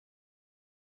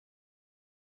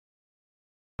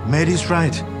Mary's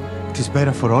right. It is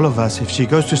better for all of us if she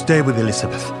goes to stay with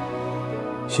Elizabeth.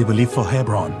 She will leave for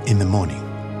Hebron in the morning.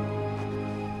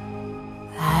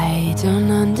 I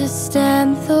don't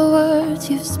understand the words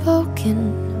you've spoken,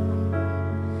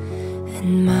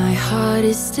 and my heart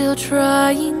is still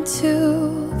trying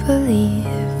to believe.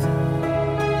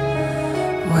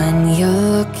 When you're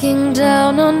looking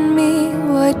down on me,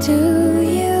 what do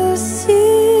you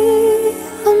see?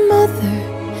 A mother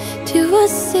to a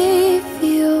Savior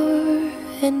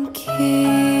and King.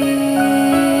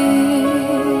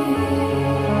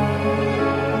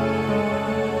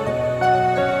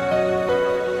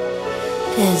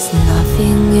 There's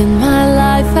nothing in my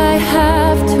life I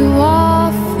have to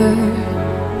offer,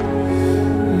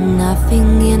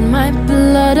 nothing in my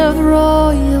blood of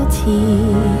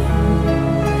royalty.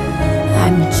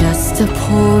 I'm just a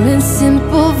poor and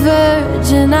simple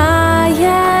virgin. I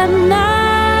am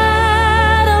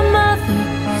not a mother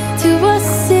to a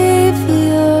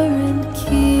Savior and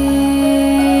King.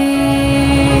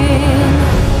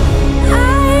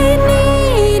 I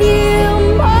need you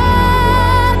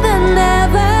more than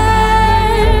ever.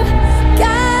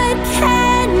 God,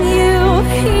 can you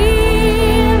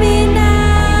hear me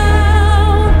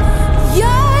now?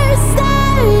 Your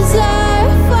stars are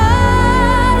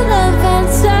full of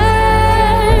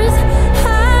answers,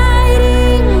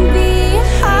 hiding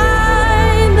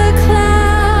behind the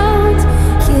clouds.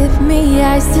 Give me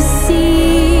eyes to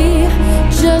see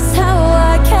just how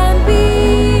I can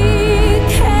be,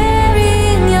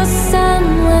 carrying your son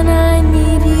when I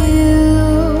need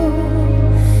you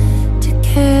to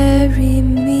carry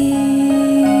me.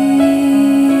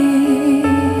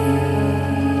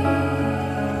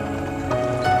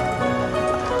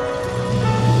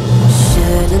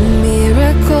 Should a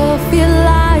miracle feel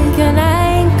like an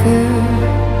anchor,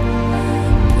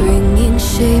 bringing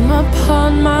shame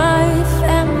upon my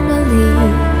family?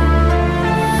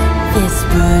 This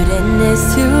burden is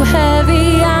too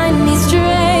heavy. I need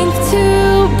strength to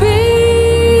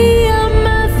be a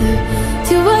mother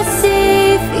to a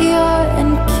Savior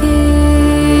and King.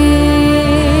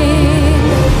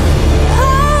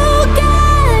 Oh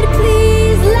God,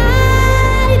 please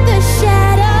light the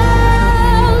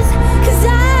shadows, 'cause I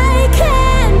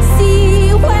can't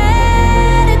see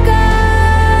where to go.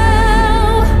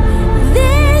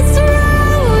 This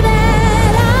road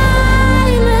that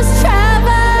I must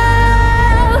travel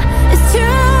is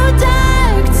too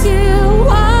dark to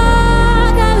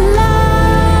walk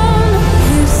alone.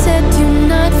 You said do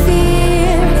not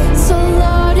fear, so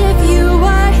Lord, if you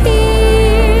are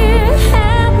here,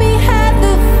 help me have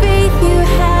the faith you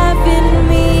have in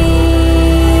me.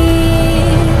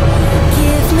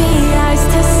 Give me eyes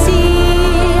to see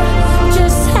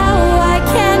just how I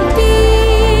can be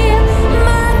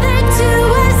mother to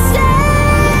a Savior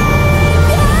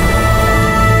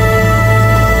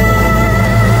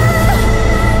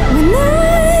when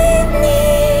I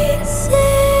need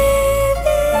saving.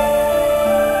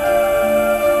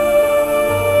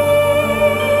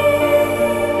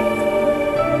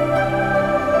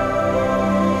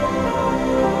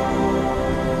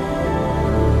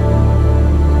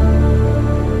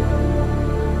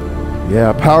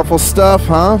 Yeah, powerful stuff,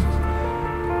 huh?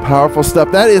 Powerful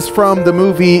stuff. That is from the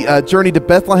movie Journey to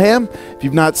Bethlehem. If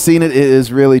you've not seen it, it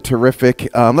is really terrific.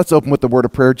 Let's open with the word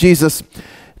of prayer. Jesus,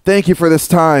 thank you for this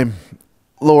time.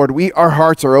 Lord, our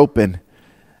hearts are open.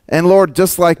 And Lord,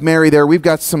 just like Mary there, we've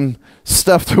got some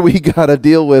stuff that we got to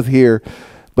deal with here.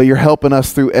 But you're helping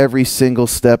us through every single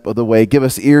step of the way. Give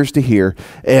us ears to hear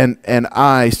and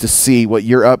eyes to see what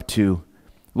you're up to.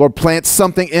 Lord, plant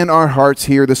something in our hearts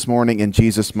here this morning in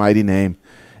Jesus' mighty name.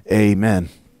 Amen.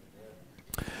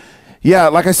 Yeah,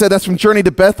 like I said, that's from Journey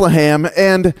to Bethlehem.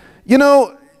 And, you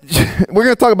know, we're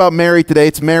going to talk about Mary today.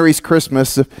 It's Mary's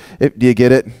Christmas. Do you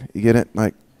get it? You get it?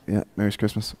 Like, yeah, Mary's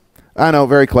Christmas. I know,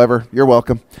 very clever. You're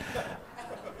welcome.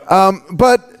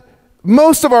 But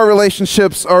most of our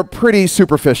relationships are pretty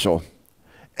superficial.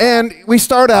 And we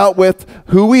start out with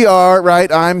who we are,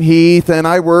 right? I'm Heath, and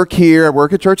I work here. I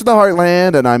work at Church of the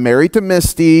Heartland, and I'm married to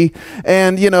Misty.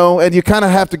 And, you know, and you kind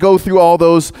of have to go through all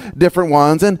those different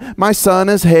ones. And my son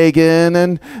is Hagen,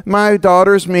 and my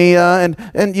daughter's Mia.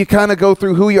 And you kind of go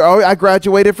through who you are. Oh, I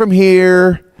graduated from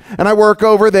here, and I work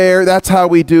over there. That's how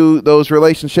we do those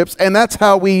relationships. And that's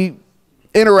how we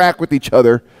interact with each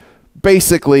other,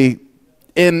 basically,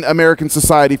 in American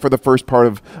society for the first part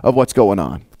of what's going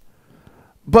on.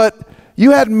 But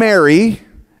you had Mary,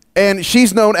 and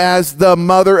she's known as the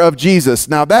mother of Jesus.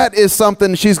 Now, that is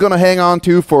something she's going to hang on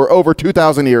to for over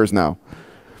 2,000 years now.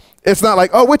 It's not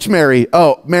like, oh, which Mary?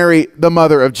 Oh, Mary, the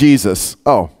mother of Jesus.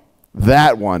 Oh,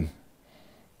 that one.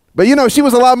 But you know, she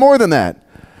was a lot more than that.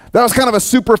 That was kind of a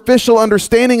superficial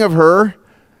understanding of her.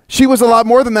 She was a lot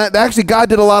more than that. Actually, God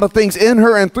did a lot of things in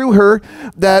her and through her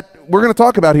that we're going to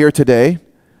talk about here today.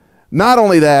 Not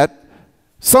only that,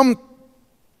 some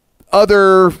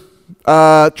other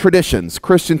traditions,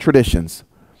 Christian traditions,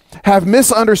 have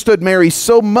misunderstood Mary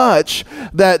so much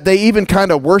that they even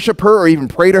kind of worship her or even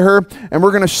pray to her. And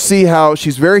we're going to see how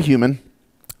she's very human,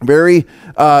 very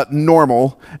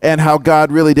normal, and how God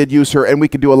really did use her. And we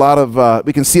can do a lot of,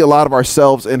 we can see a lot of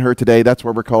ourselves in her today. That's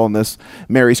why we're calling this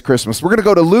Mary's Christmas. We're going to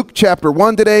go to Luke chapter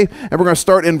 1 today, and we're going to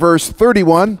start in verse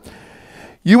 31.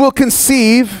 You will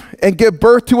conceive and give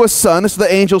birth to a son. This is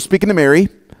the angel speaking to Mary.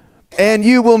 And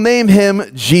you will name him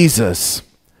Jesus.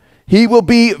 He will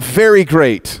be very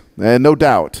great, and no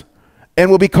doubt, and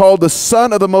will be called the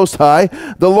Son of the Most High.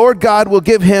 The Lord God will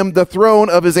give him the throne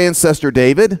of his ancestor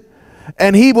David,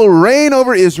 and he will reign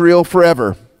over Israel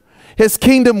forever. His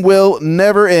kingdom will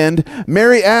never end.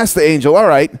 Mary asked the angel, all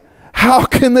right, how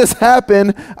can this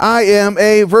happen? I am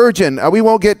a virgin. We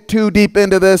won't get too deep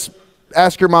into this.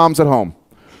 Ask your moms at home.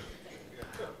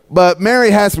 But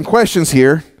Mary has some questions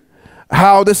here,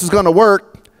 how this is going to work.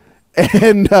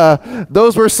 And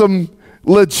those were some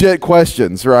legit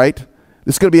questions, right?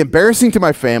 This is going to be embarrassing to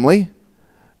my family.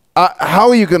 How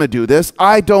are you going to do this?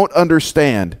 I don't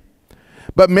understand.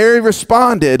 But Mary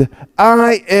responded,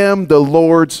 I am the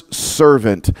Lord's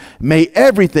servant. May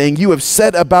everything you have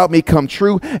said about me come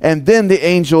true. And then the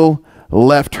angel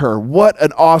left her. What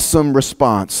an awesome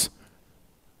response.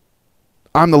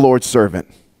 I'm the Lord's servant.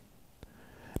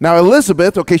 Now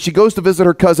Elizabeth, okay, she goes to visit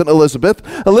her cousin Elizabeth.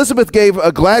 Elizabeth gave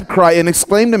a glad cry and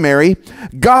exclaimed to Mary,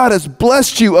 God has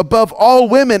blessed you above all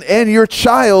women, and your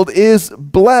child is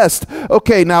blessed.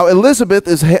 Okay, now Elizabeth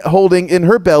is holding in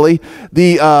her belly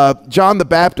the John the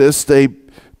Baptist, a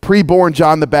preborn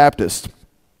John the Baptist.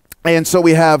 And so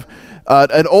we have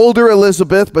an older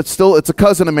Elizabeth, but still it's a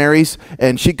cousin of Mary's,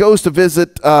 and she goes to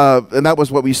visit, and that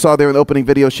was what we saw there in the opening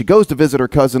video. She goes to visit her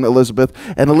cousin Elizabeth,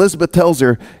 and Elizabeth tells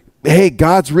her, hey,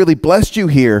 God's really blessed you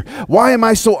here. Why am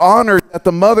I so honored that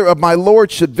the mother of my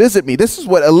Lord should visit me? This is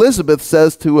what Elizabeth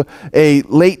says to a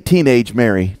late teenage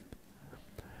Mary.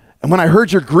 And when I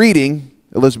heard your greeting,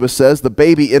 Elizabeth says, the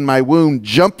baby in my womb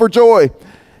jumped for joy.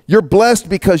 You're blessed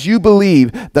because you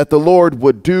believe that the Lord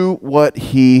would do what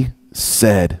he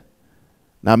said.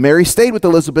 Now, Mary stayed with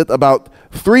Elizabeth about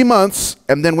 3 months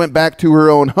and then went back to her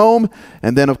own home.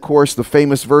 And then, of course, the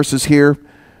famous verses here.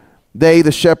 They,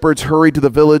 the shepherds, hurried to the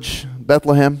village,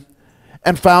 Bethlehem,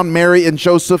 and found Mary and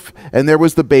Joseph, and there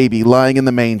was the baby lying in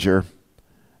the manger.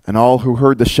 And all who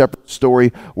heard the shepherd's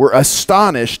story were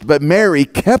astonished, but Mary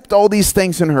kept all these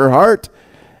things in her heart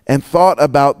and thought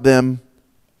about them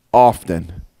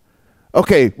often.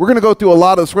 Okay, we're going to go through a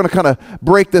lot of this. We're going to kind of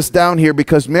break this down here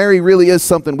because Mary really is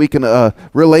something we can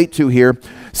relate to here.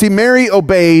 See, Mary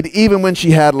obeyed even when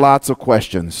she had lots of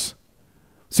questions.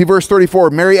 See, verse 34,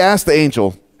 Mary asked the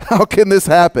angel, how can this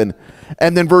happen?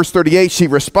 And then verse 38, she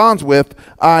responds with,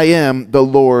 I am the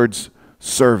Lord's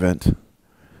servant.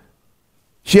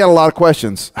 She had a lot of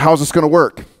questions. How's this going to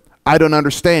work? I don't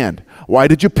understand. Why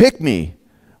did you pick me?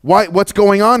 What's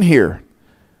going on here?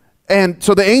 And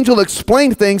so the angel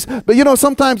explained things, but you know,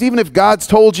 sometimes even if God's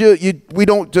told you, we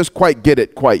don't just quite get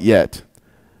it quite yet.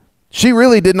 She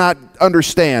really did not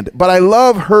understand, but I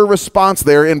love her response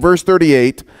there in verse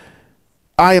 38,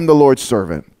 I am the Lord's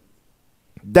servant.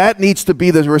 That needs to be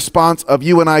the response of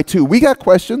you and I too. We got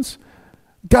questions.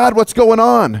 God, what's going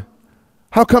on?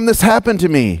 How come this happened to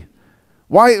me?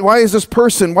 Why is this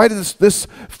person, why did this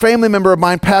family member of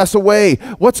mine pass away?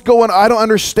 What's going on? I don't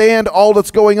understand all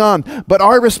that's going on. But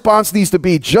our response needs to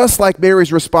be just like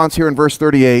Mary's response here in verse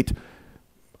 38.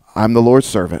 I'm the Lord's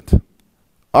servant.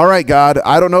 All right, God,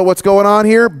 I don't know what's going on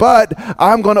here, but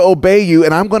I'm going to obey you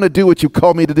and I'm going to do what you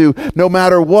called me to do no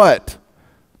matter what.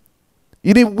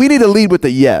 We need to lead with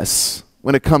the yes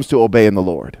when it comes to obeying the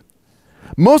Lord.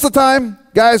 Most of the time,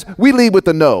 guys, we lead with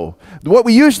the no. What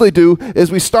we usually do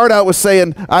is we start out with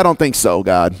saying, I don't think so,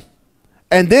 God.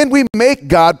 And then we make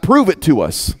God prove it to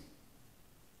us.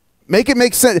 Make it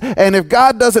make sense. And if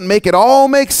God doesn't make it all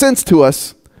make sense to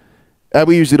us,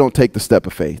 we usually don't take the step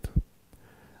of faith.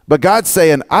 But God's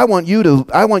saying, I want you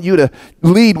to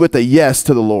lead with a yes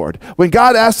to the Lord. When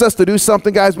God asks us to do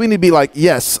something, guys, we need to be like,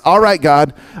 yes, all right,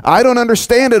 God, I don't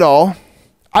understand it all.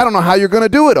 I don't know how you're going to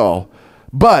do it all.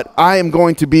 But I am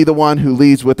going to be the one who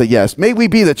leads with a yes. May we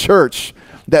be the church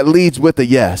that leads with a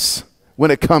yes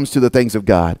when it comes to the things of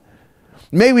God.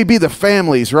 May we be the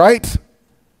families, right?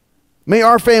 May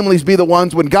our families be the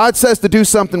ones when God says to do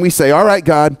something, we say, all right,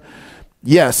 God,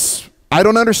 yes. I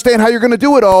don't understand how you're going to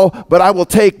do it all, but I will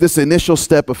take this initial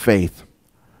step of faith.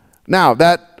 Now,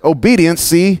 that obedience,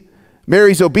 see,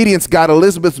 Mary's obedience got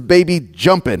Elizabeth's baby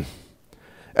jumping.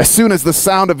 As soon as the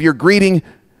sound of your greeting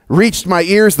reached my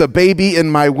ears, the baby in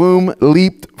my womb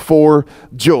leaped for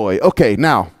joy. Okay,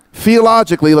 now,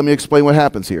 theologically, let me explain what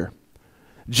happens here.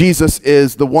 Jesus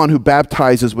is the one who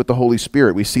baptizes with the Holy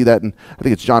Spirit. We see that in, I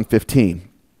think it's John 15.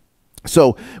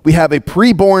 So we have a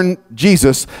preborn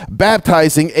Jesus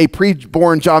baptizing a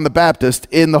preborn John the Baptist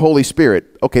in the Holy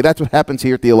Spirit. Okay, that's what happens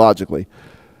here theologically.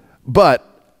 But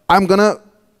I'm gonna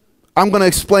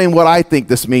explain what I think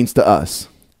this means to us.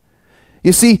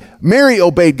 You see, Mary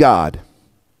obeyed God.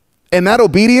 And that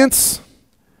obedience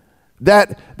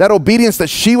that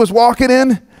she was walking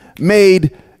in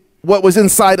made what was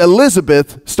inside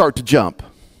Elizabeth start to jump.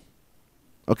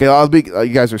 Okay,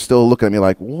 you guys are still looking at me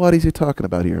like, what is he talking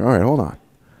about here? All right, hold on.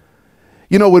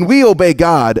 You know, when we obey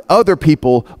God, other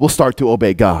people will start to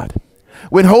obey God.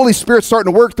 When Holy Spirit's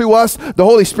starting to work through us, the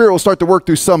Holy Spirit will start to work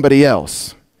through somebody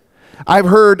else. I've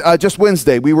heard just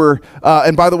Wednesday, we were,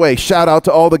 and by the way, shout out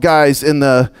to all the guys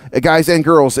guys and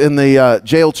girls in the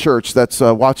jail church that's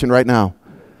watching right now.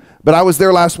 But I was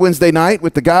there last Wednesday night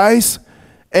with the guys,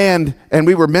 and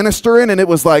we were ministering, and it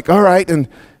was like, all right, and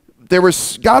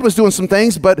God was doing some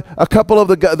things, but a couple of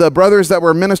the brothers that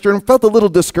were ministering felt a little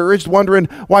discouraged, wondering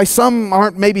why some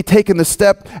aren't maybe taking the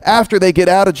step after they get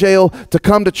out of jail to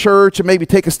come to church and maybe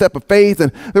take a step of faith.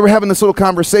 And they were having this little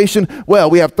conversation. Well,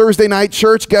 we have Thursday night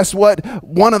church. Guess what?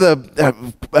 One of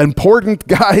the important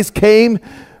guys came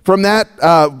from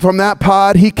that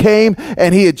pod. He came,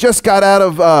 and he had just got out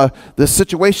of the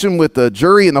situation with the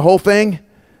jury and the whole thing.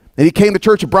 And he came to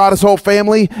church and brought his whole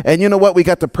family. And you know what? We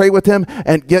got to pray with him.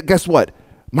 And guess what?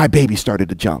 My baby started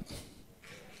to jump.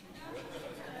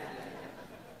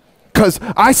 Because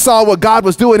I saw what God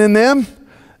was doing in them.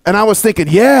 And I was thinking,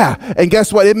 yeah. And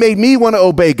guess what? It made me want to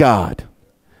obey God.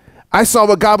 I saw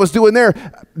what God was doing there.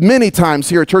 Many times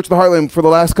here at Church of the Heartland for the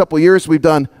last couple of years, we've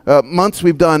done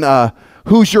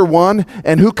Who's Your One?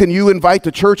 And who can you invite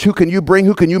to church? Who can you bring?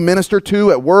 Who can you minister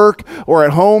to at work or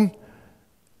at home?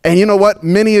 And you know what?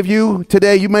 Many of you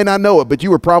today, you may not know it, but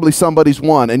you were probably somebody's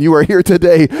one. And you are here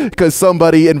today because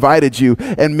somebody invited you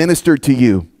and ministered to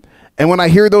you. And when I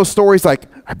hear those stories like,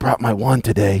 I brought my one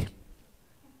today,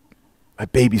 my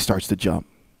baby starts to jump.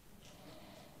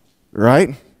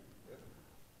 Right?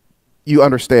 You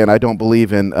understand, I don't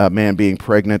believe in a man being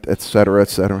pregnant, etc.,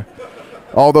 etc.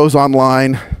 All those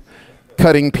online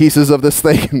cutting pieces of this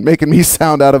thing and making me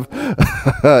sound out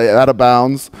of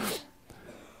bounds.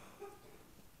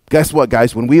 Guess what,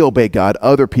 guys? When we obey God,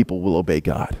 other people will obey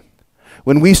God.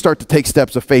 When we start to take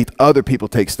steps of faith, other people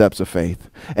take steps of faith.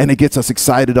 And it gets us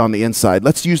excited on the inside.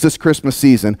 Let's use this Christmas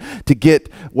season to get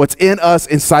what's in us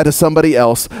inside of somebody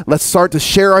else. Let's start to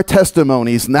share our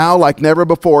testimonies now like never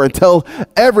before and tell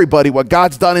everybody what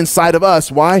God's done inside of us.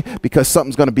 Why? Because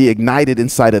something's going to be ignited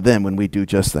inside of them when we do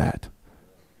just that.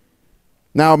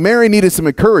 Now, Mary needed some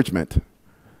encouragement.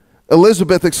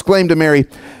 Elizabeth exclaimed to Mary,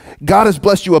 God has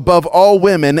blessed you above all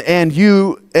women, and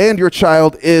you and your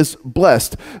child is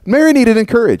blessed. Mary needed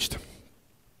encouraged.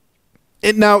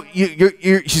 And now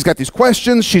she's got these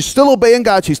questions. She's still obeying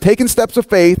God. She's taking steps of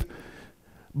faith.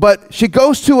 But she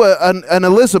goes to an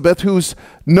Elizabeth who's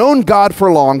known God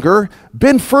for longer,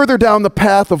 been further down the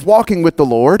path of walking with the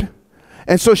Lord.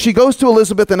 And so she goes to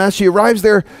Elizabeth, and as she arrives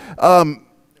there,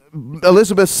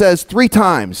 Elizabeth says 3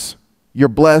 times, you're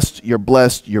blessed, you're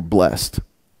blessed, you're blessed.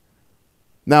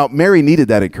 Now, Mary needed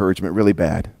that encouragement really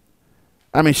bad.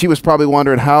 I mean, she was probably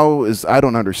wondering, I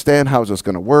don't understand, how is this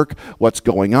going to work? What's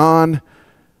going on?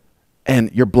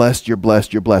 And you're blessed, you're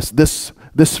blessed, you're blessed. This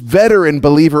veteran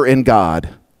believer in God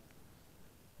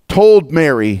told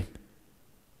Mary,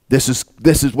 this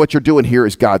is what you're doing here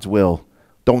is God's will.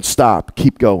 Don't stop,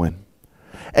 keep going.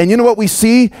 And you know what we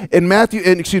see in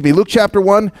Luke chapter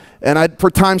 1, and for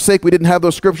time's sake, we didn't have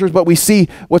those scriptures, but we see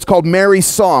what's called Mary's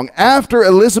song. After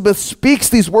Elizabeth speaks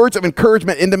these words of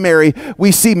encouragement into Mary,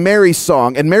 we see Mary's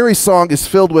song. And Mary's song is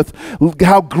filled with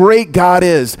how great God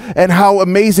is and how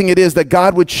amazing it is that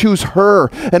God would choose her.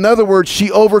 In other words,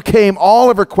 she overcame all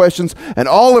of her questions and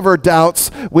all of her doubts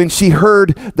when she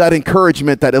heard that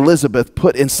encouragement that Elizabeth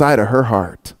put inside of her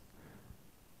heart.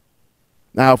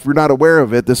 Now, if we're not aware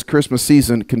of it, this Christmas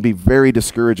season can be very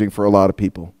discouraging for a lot of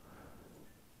people.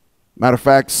 Matter of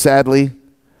fact, sadly,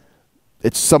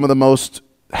 it's some of the most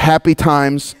happy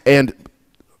times and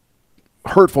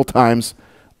hurtful times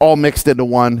all mixed into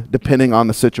one, depending on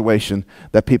the situation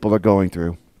that people are going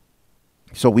through.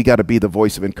 So we got to be the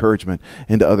voice of encouragement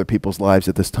into other people's lives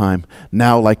at this time,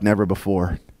 now like never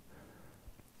before.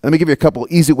 Let me give you a couple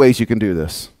easy ways you can do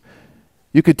this.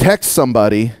 You could text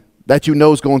somebody that you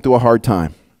know is going through a hard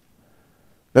time.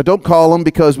 Now, don't call them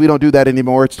because we don't do that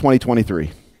anymore. It's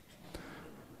 2023.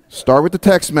 Start with the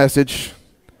text message.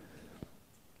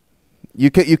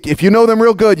 If you know them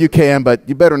real good, you can, but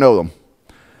you better know them.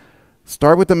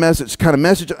 Start with the message, kind of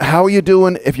message, how are you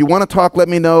doing? If you want to talk, let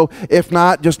me know. If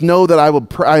not, just know that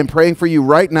I am praying for you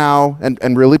right now,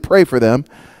 and really pray for them.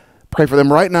 Pray for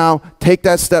them right now. Take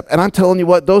that step. And I'm telling you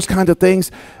what, those kinds of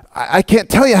things, I can't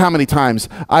tell you how many times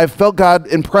I've felt God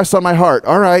impress on my heart.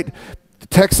 All right,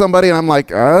 text somebody, and I'm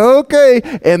like, okay.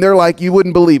 And they're like, you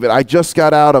wouldn't believe it. I just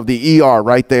got out of the ER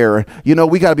right there. You know,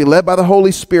 we got to be led by the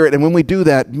Holy Spirit. And when we do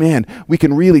that, man, we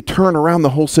can really turn around the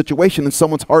whole situation in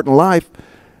someone's heart and life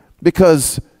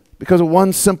because of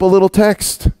one simple little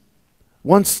text,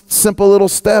 one simple little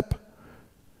step.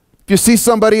 If you see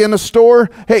somebody in the store,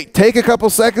 hey, take a couple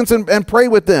seconds and pray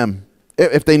with them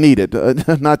if they need it.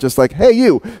 Not just like, hey,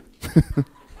 you.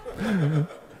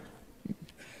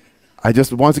 I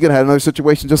just, once again, had another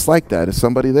situation just like that. Is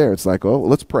somebody there? It's like, oh,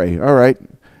 let's pray. All right.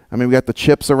 I mean, we got the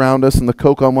chips around us and the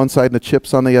Coke on one side and the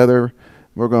chips on the other.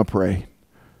 We're going to pray.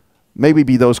 Maybe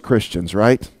be those Christians,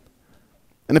 right?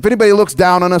 And if anybody looks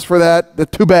down on us for that,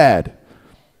 that's too bad.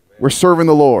 We're serving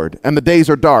the Lord, and the days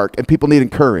are dark, and people need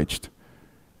encouraged.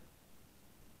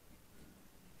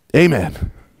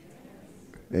 Amen.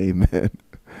 Amen.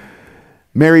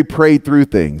 Mary prayed through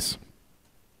things.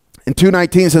 In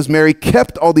 2:19 it says, Mary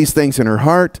kept all these things in her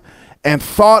heart and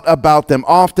thought about them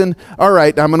often. All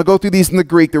right, now I'm going to go through these in the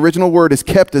Greek. The original word is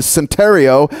kept as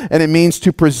synterio, and it means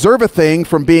to preserve a thing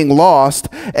from being lost.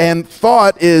 And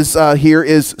thought is here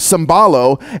is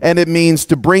symbolo, and it means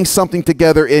to bring something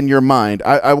together in your mind.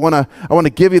 I want to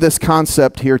give you this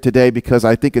concept here today because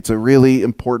I think it's a really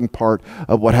important part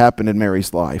of what happened in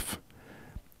Mary's life.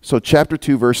 So chapter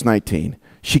 2, verse 19.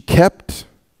 She kept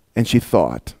and she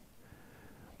thought.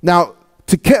 Now,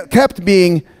 to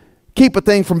keep a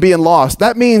thing from being lost,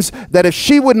 that means that if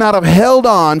she would not have held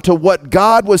on to what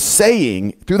God was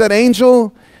saying through that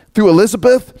angel, through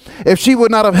Elizabeth, if she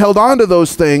would not have held on to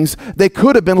those things, they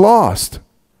could have been lost.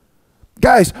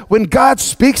 Guys, when God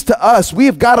speaks to us, we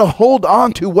have got to hold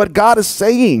on to what God is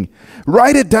saying.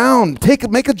 Write it down.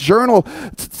 Make a journal,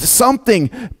 something.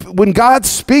 When God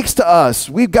speaks to us,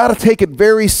 we've got to take it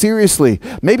very seriously.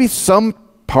 Maybe some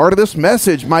part of this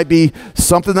message might be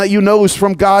something that you know is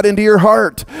from God into your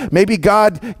heart. Maybe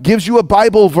God gives you a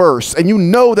Bible verse, and you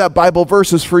know that Bible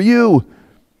verse is for you.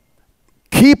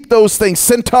 Keep those things.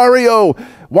 Centario.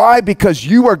 Why? Because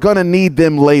you are going to need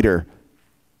them later.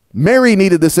 Mary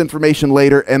needed this information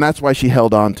later, and that's why she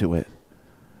held on to it.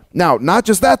 Now, not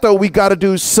just that, though. We got to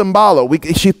do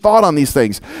symbolo. She thought on these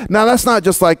things. Now, that's not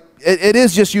just like, it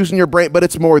is just using your brain, but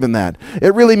it's more than that.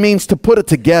 It really means to put it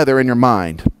together in your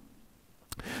mind.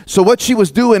 So what she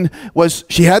was doing was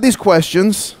she had these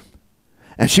questions,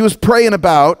 and she was praying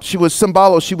about, she was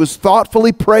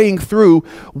thoughtfully praying through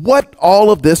what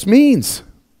all of this means.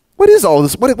 What is all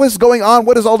this? What is going on?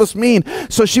 What does all this mean?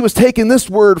 So she was taking this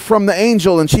word from the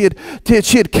angel, and she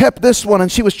had kept this one,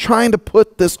 and she was trying to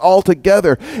put this all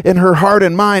together in her heart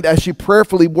and mind as she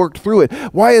prayerfully worked through it.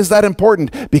 Why is that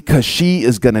important? Because she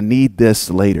is going to need this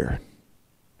later.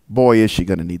 Boy, is she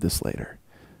going to need this later.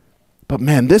 But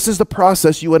man, this is the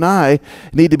process you and I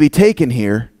need to be taking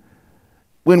here.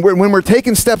 When we're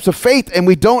taking steps of faith and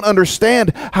we don't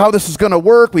understand how this is going to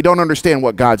work, we don't understand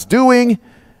what God's doing,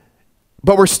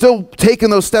 but we're still taking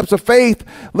those steps of faith.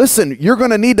 Listen, you're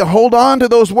going to need to hold on to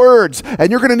those words, and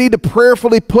you're going to need to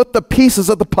prayerfully put the pieces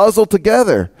of the puzzle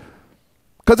together.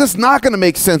 Because it's not going to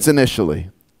make sense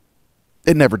initially.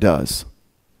 It never does.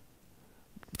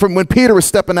 From when Peter was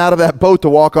stepping out of that boat to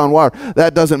walk on water,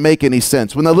 that doesn't make any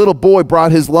sense. When the little boy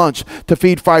brought his lunch to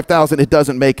feed 5,000, it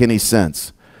doesn't make any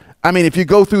sense. I mean, if you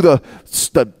go through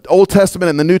the Old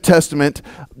Testament and the New Testament,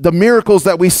 the miracles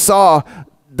that we saw,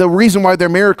 the reason why they're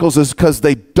miracles is because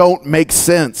they don't make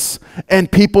sense.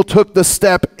 And people took the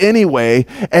step anyway,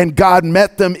 and God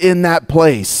met them in that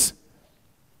place.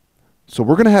 So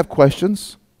we're going to have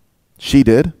questions. She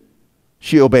did.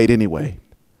 She obeyed anyway.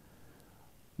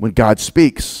 When God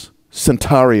speaks,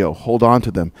 centario, hold on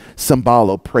to them.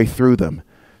 Symbolo, pray through them.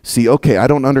 See, okay, I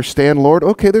don't understand, Lord.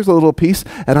 Okay, there's a little piece,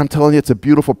 and I'm telling you, it's a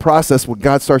beautiful process when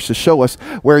God starts to show us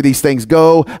where these things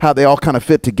go, how they all kind of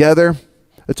fit together.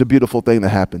 It's a beautiful thing that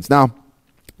happens. Now,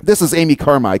 this is Amy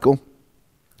Carmichael.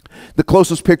 The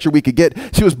closest picture we could get,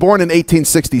 she was born in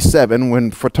 1867 when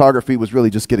photography was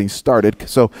really just getting started,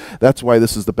 so that's why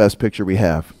this is the best picture we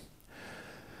have.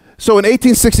 So in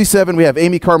 1867, we have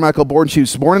Amy Carmichael born. She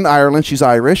was born in Ireland. She's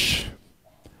Irish.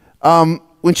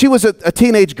 When she was a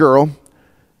teenage girl,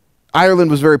 Ireland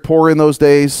was very poor in those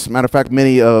days. Matter of fact,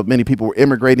 many people were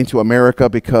immigrating to America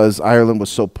because Ireland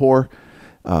was so poor.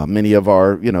 Many of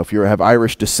our, if you have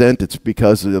Irish descent, it's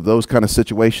because of those kind of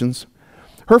situations.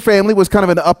 her family was kind of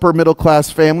an upper middle class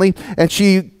family, and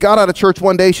she got out of church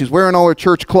one day. She's wearing all her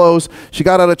church clothes. She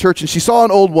got out of church and she saw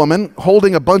an old woman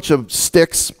holding a bunch of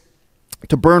sticks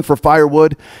to burn for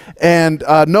firewood, and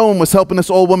no one was helping this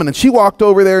old woman. And she walked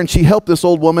over there and she helped this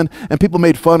old woman, and people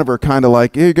made fun of her, kind of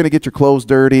like, you're going to get your clothes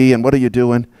dirty, and what are you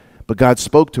doing? But God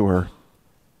spoke to her,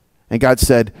 and God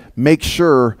said, make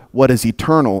sure what is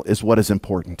eternal is what is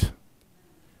important.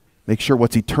 Make sure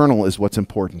what's eternal is what's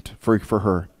important for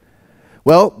her.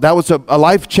 Well, that was a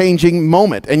life-changing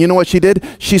moment. And you know what she did?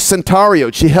 She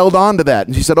centarioed. She held on to that.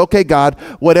 And she said, okay, God,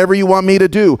 whatever you want me to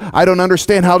do. I don't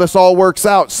understand how this all works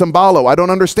out. Symbolo, I don't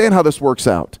understand how this works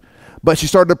out. But she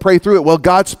started to pray through it. Well,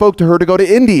 God spoke to her to go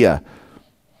to India.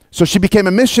 So she became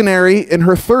a missionary. In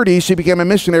her 30s, she became a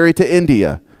missionary to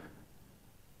India.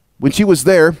 When she was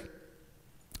there,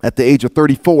 at the age of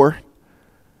 34,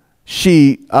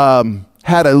 she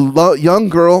had a young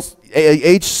girl,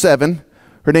 age 7.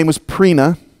 Her name was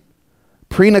Prina.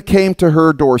 Prina came to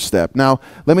her doorstep. Now,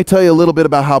 let me tell you a little bit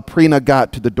about how Prina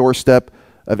got to the doorstep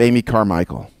of Amy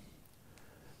Carmichael.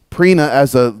 Prina,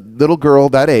 as a little girl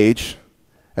that age,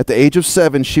 at the age of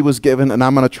 7, she was given, and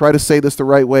I'm going to try to say this the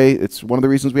right way. It's one of the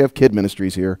reasons we have kid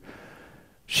ministries here.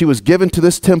 She was given to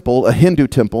this temple, a Hindu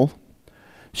temple.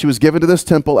 She was given to this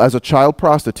temple as a child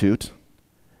prostitute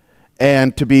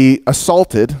and to be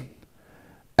assaulted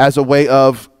as a way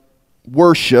of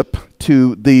worship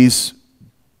to these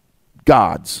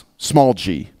gods, small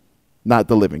g, not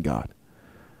the living God.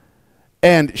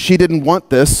 And she didn't want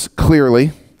this,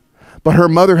 clearly, but her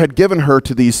mother had given her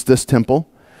to this temple,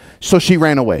 so she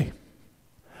ran away.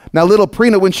 Now, little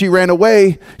Prina, when she ran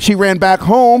away, she ran back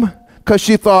home because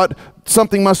she thought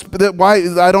something why,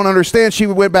 I don't understand. She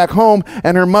went back home,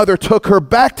 and her mother took her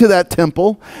back to that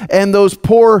temple, and those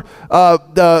poor,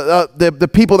 the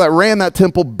people that ran that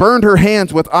temple burned her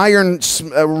hands with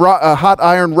hot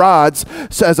iron rods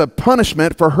as a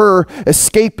punishment for her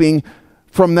escaping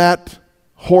from that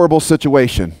horrible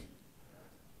situation.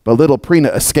 But little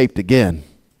Prina escaped again,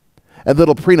 and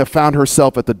little Prina found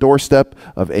herself at the doorstep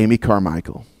of Amy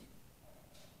Carmichael.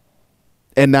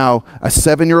 And now a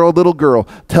 7-year-old little girl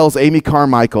tells Amy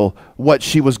Carmichael what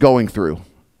she was going through.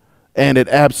 And it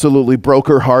absolutely broke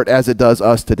her heart, as it does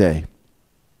us today.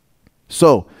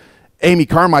 So Amy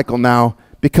Carmichael now,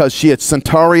 because she had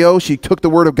Centario, she took the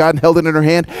word of God and held it in her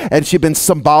hand, and she'd been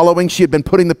symboloing, she had been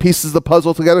putting the pieces of the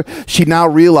puzzle together. She now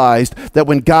realized that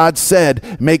when God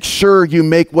said, make sure you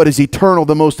make what is eternal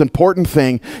the most important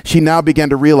thing, she now began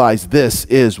to realize, this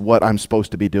is what I'm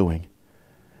supposed to be doing.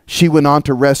 She went on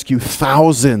to rescue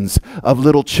thousands of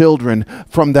little children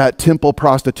from that temple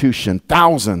prostitution.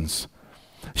 Thousands.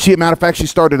 Matter of fact, she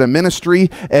started a ministry,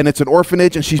 and it's an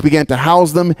orphanage, and she began to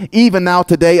house them. Even now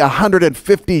today,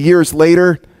 150 years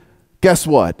later, guess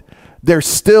what? There's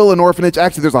still an orphanage.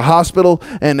 Actually, there's a hospital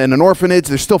and an orphanage.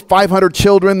 There's still 500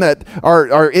 children that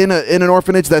are in an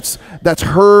orphanage. That's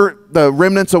the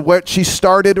remnants of what she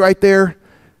started right there.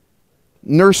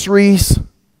 Nurseries.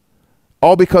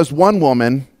 All because one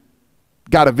woman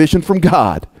got a vision from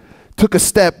God, took a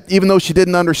step, even though she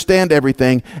didn't understand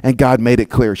everything, and God made it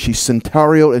clear. She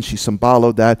centarioed and she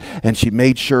symboloed that, and she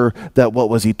made sure that what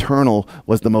was eternal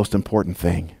was the most important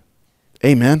thing.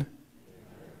 Amen?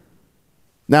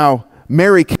 Now,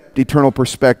 Mary kept eternal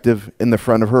perspective in the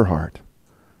front of her heart.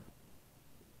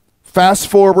 Fast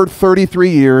forward 33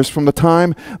 years from the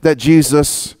time that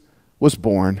Jesus was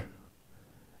born,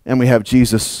 and we have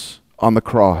Jesus on the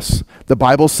cross. The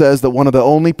Bible says that one of the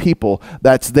only people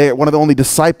that's there, one of the only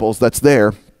disciples that's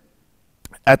there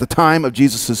at the time of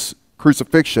Jesus'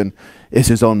 crucifixion is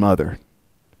his own mother.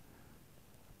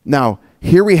 Now,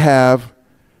 here we have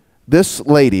this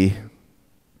lady,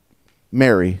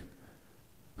 Mary,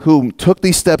 who took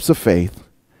these steps of faith,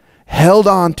 held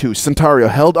on to, Centario,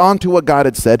 held on to what God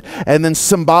had said, and then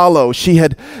Symbolo, she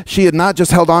had not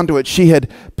just held on to it, she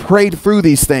had prayed through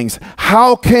these things.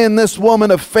 How can this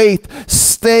woman of faith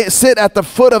sit at the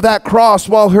foot of that cross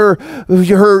while her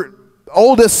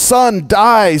oldest son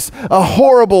dies a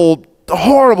horrible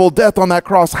death on that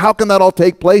cross? How can that all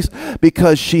take place?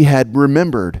 Because she had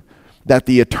remembered that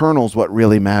the eternal is what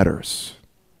really matters.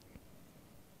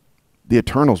 The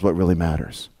eternal is what really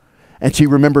matters. And she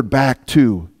remembered back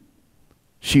too.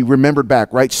 She remembered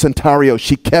back, right? Centario,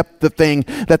 she kept the thing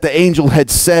that the angel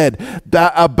had said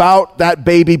about that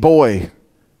baby boy.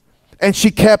 And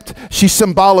she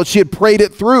symbolic, she had prayed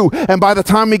it through. And by the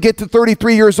time we get to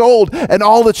 33 years old and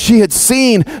all that she had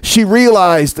seen, she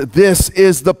realized this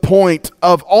is the point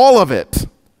of all of it.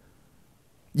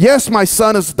 Yes, my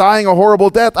son is dying a horrible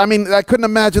death. I mean, I couldn't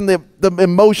imagine the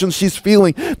emotions she's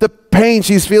feeling. The pain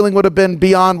she's feeling would have been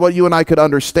beyond what you and I could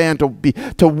understand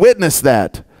to witness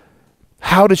that.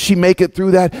 How did she make it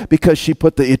through that? Because she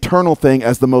put the eternal thing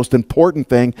as the most important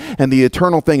thing, and the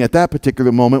eternal thing at that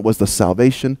particular moment was the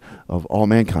salvation of all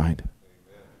mankind.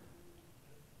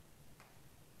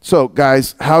 So,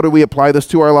 guys, how do we apply this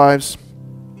to our lives?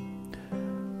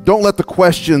 Don't let the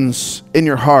questions in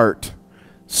your heart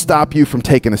stop you from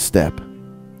taking a step.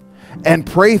 And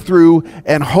pray through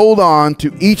and hold on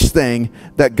to each thing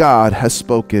that God has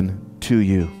spoken to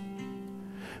you.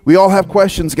 We all have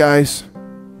questions, guys.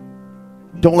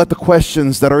 Don't let the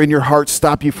questions that are in your heart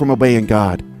stop you from obeying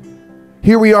God.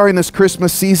 Here we are in this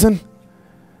Christmas season.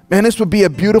 Man, this would be a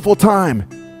beautiful time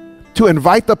to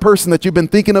invite the person that you've been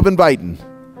thinking of inviting.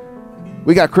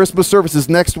 We got Christmas services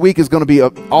next week. Is going to be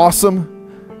awesome.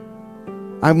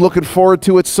 I'm looking forward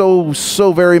to it so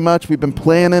very much. We've been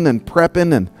planning and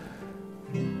prepping, and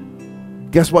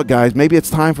guess what, guys? Maybe it's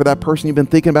time for that person you've been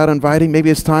thinking about inviting. Maybe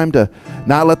it's time to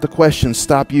not let the questions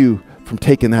stop you from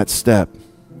taking that step.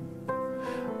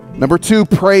 Number 2,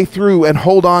 pray through and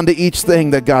hold on to each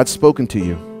thing that God's spoken to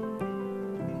you.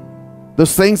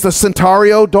 Those things, the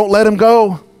Centario, don't let him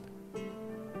go.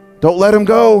 Don't let him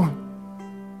go.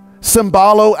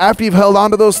 Symbolo, after you've held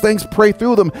on to those things, pray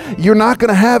through them. You're not going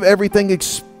to have everything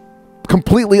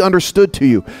completely understood to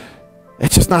you.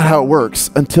 It's just not how it works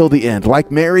until the end.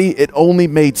 Like Mary, it only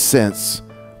made sense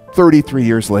 33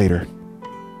 years later.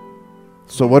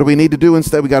 So what do we need to do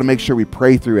instead? We got to make sure we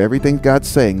pray through everything God's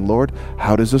saying. Lord,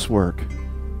 how does this work?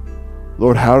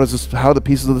 Lord, how do the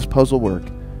pieces of this puzzle work?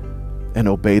 And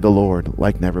obey the Lord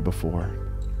like never before.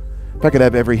 If I could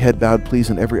have every head bowed, please,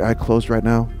 and every eye closed right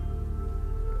now.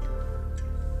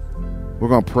 We're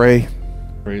going to pray.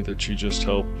 Pray that you just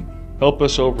help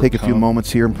us overcome. Take a few moments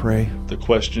here and pray. The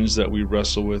questions that we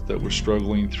wrestle with, that we're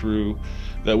struggling through,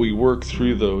 that we work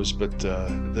through those, but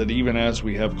that even as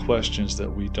we have questions, that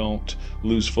we don't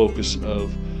lose focus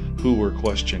of who we're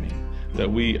questioning,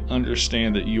 that we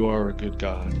understand that you are a good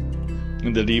God,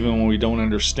 and that even when we don't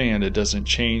understand, it doesn't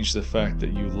change the fact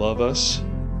that you love us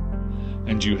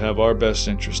and you have our best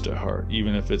interest at heart.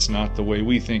 Even if it's not the way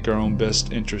we think our own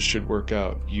best interest should work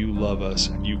out, you love us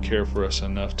and you care for us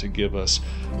enough to give us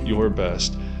your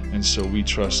best, and so we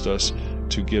trust us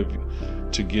to give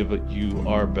you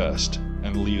our best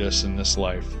and lead us in this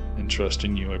life and trust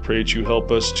in you. I pray that you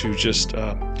help us to just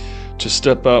to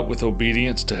step out with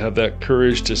obedience, to have that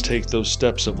courage to take those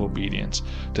steps of obedience,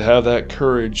 to have that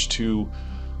courage to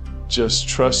just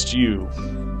trust you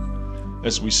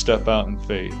as we step out in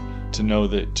faith, to know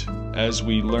that as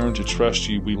we learn to trust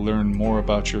you, we learn more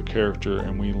about your character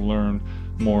and we learn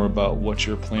more about what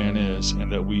your plan is, and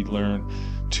that we learn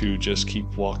to just keep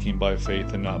walking by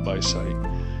faith and not by sight.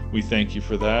 We thank you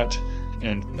for that.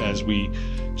 And as we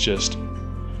just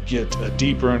get a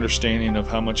deeper understanding of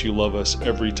how much you love us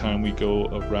every time we go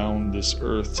around this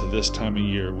earth to this time of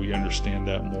year, we understand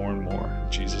that more and more.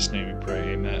 In Jesus' name we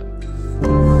pray,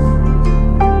 amen.